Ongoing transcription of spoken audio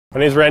My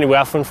name is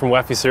Weflen from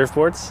Wefi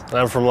Surfboards, and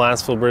I'm from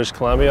Lanceville, British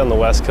Columbia on the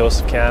west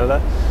coast of Canada,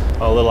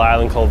 on a little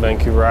island called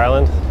Vancouver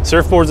Island.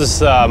 Surfboards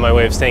is my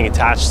way of staying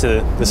attached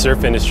to the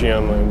surf industry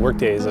on my work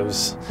days. I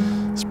was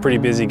a pretty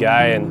busy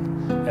guy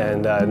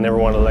and I never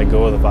wanted to let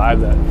go of the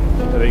vibe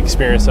that I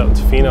experienced out in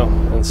Tofino.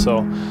 And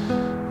so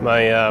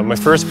my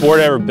first board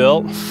I ever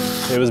built,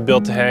 it was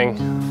built to hang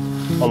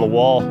on the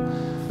wall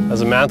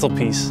as a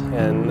mantelpiece,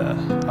 and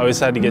I always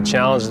had to get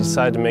challenged and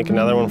decided to make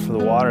another one for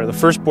the water. The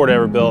first board I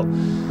ever built,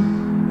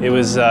 it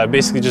was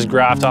basically just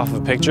graphed off of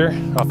a picture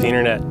off the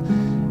internet,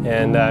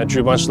 and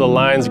drew a bunch of little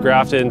lines,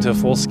 graphed it into a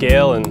full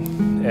scale, and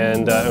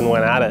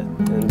went at it.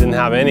 And didn't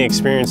have any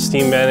experience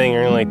steam bending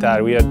or anything like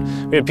that. We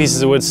had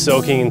pieces of wood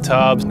soaking in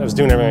tubs. I was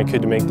doing everything I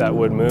could to make that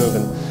wood move,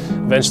 and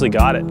eventually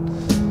got it.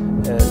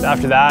 And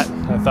after that,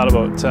 I thought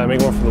about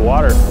making one for the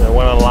water. And I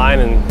went online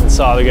and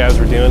saw other guys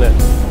were doing it,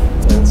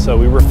 and so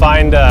we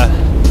refined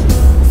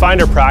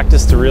our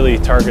practice to really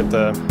target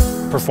the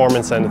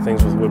performance end of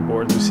things with wood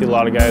boards. We see a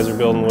lot of guys are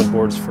building wood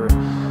boards for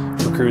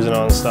cruising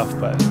on and stuff,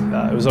 but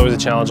it was always a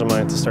challenge of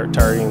mine to start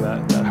targeting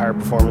that higher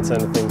performance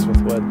end of things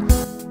with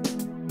wood.